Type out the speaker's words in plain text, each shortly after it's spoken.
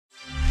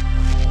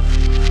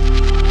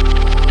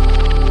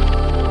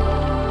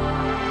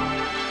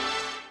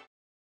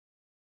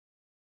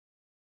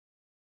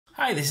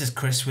Hi, this is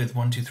Chris with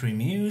 123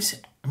 Muse,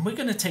 and we're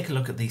going to take a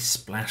look at the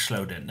Splash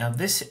Loader. Now,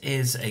 this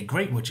is a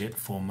great widget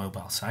for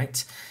mobile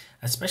sites,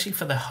 especially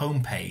for the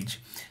home page.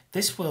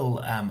 This will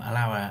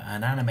allow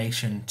an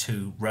animation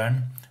to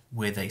run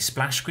with a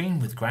splash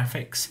screen with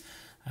graphics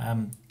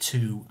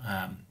to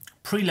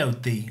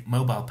preload the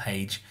mobile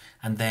page,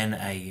 and then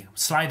a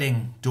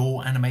sliding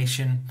door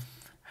animation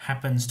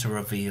happens to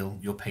reveal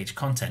your page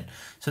content.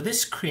 So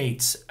this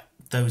creates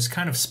those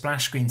kind of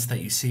splash screens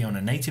that you see on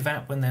a native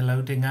app when they're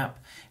loading up,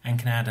 and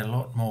can add a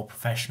lot more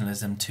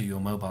professionalism to your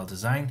mobile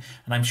design.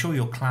 And I'm sure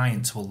your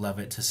clients will love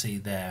it to see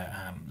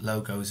their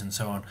logos and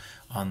so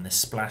on the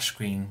splash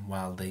screen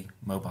while the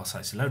mobile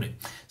sites are loading.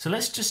 So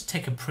let's just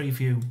take a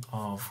preview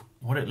of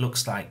what it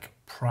looks like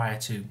prior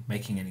to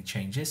making any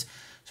changes.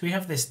 So we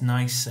have this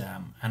nice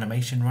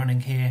animation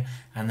running here,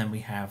 and then we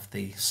have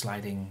the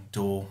sliding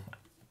door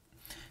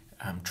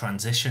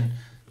transition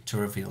to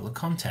reveal the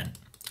content.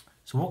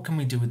 So what can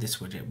we do with this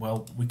widget?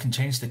 Well, we can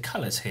change the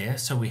colors here.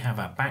 So we have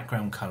our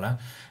background color,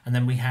 and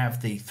then we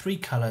have the three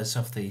colors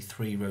of the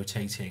three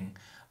rotating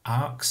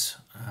arcs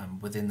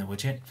within the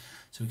widget.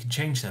 So we can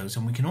change those,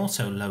 and we can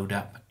also load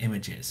up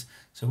images.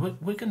 So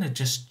we're going to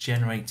just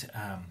generate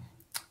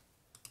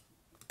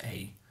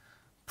a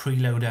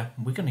preloader.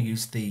 We're going to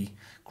use the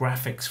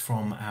graphics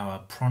from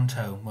our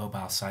Pronto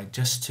mobile site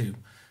just to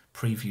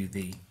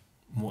preview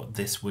what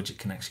this widget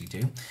can actually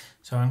do.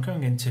 So I'm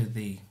going into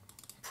the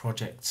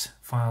project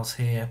files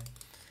here,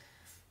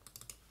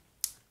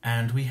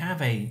 and we have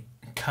a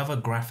cover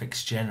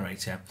graphics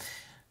generator,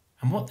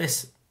 and what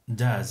this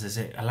does is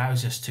it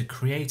allows us to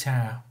create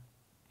our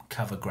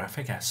cover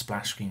graphic, our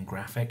splash screen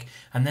graphic,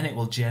 and then it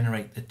will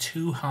generate the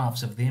two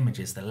halves of the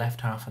images, the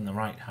left half and the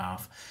right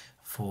half,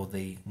 for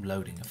the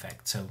loading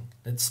effect. So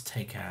let's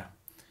take our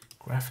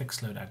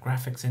graphics, load our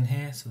graphics in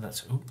here. So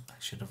that's, I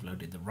should have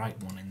loaded the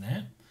right one in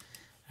there,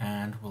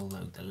 and we'll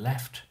load the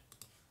left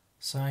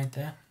side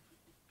there.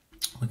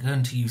 We're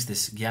going to use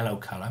this yellow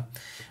color,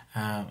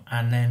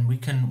 and then we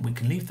can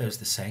leave those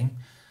the same.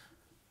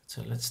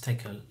 So let's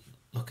take a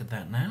look at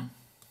that now.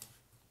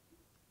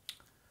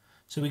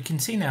 So we can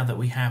see now that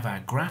we have our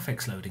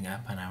graphics loading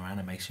up and our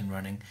animation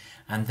running,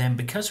 and then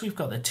because we've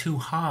got the two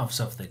halves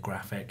of the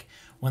graphic,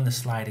 when the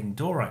sliding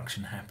door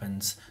action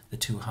happens, the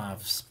two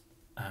halves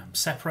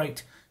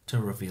separate to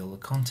reveal the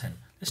content.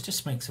 Let's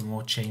just make some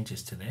more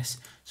changes to this.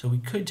 So we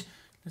could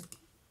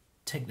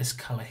take this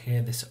color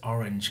here, this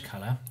orange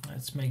color.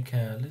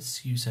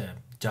 Let's use a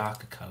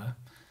darker color,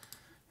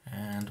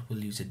 and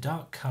we'll use a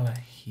dark color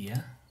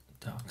here,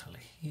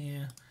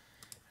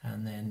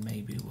 and then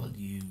maybe we'll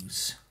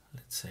use,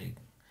 let's say,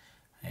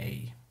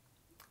 a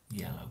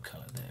yellow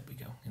color. There we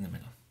go, in the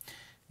middle.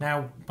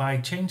 Now, by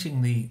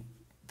changing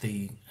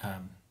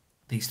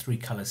these three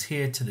colors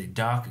here to the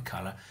darker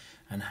color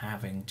and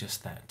having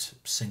just that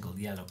single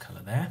yellow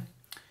color there,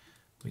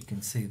 we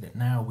can see that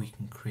now we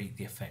can create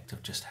the effect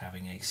of just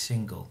having a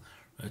single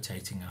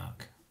rotating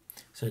arc.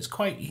 So it's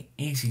quite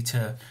easy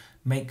to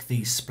make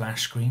these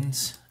splash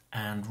screens,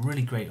 and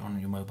really great on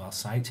your mobile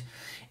site.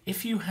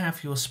 If you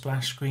have your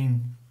splash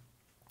screen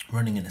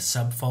running in a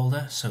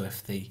subfolder, so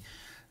if the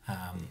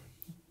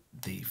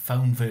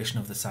phone version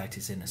of the site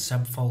is in a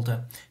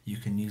subfolder, you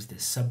can use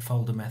this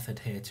subfolder method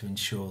here to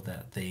ensure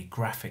that the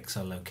graphics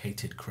are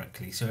located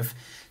correctly. So if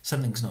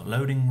something's not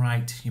loading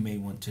right, you may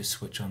want to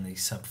switch on the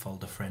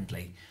subfolder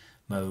friendly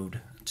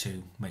mode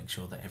to make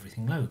sure that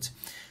everything loads.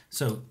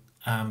 So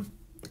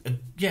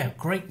yeah,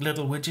 great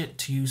little widget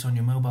to use on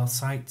your mobile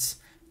sites,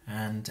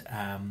 and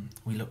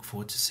we look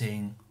forward to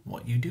seeing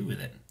what you do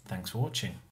with it. Thanks for watching.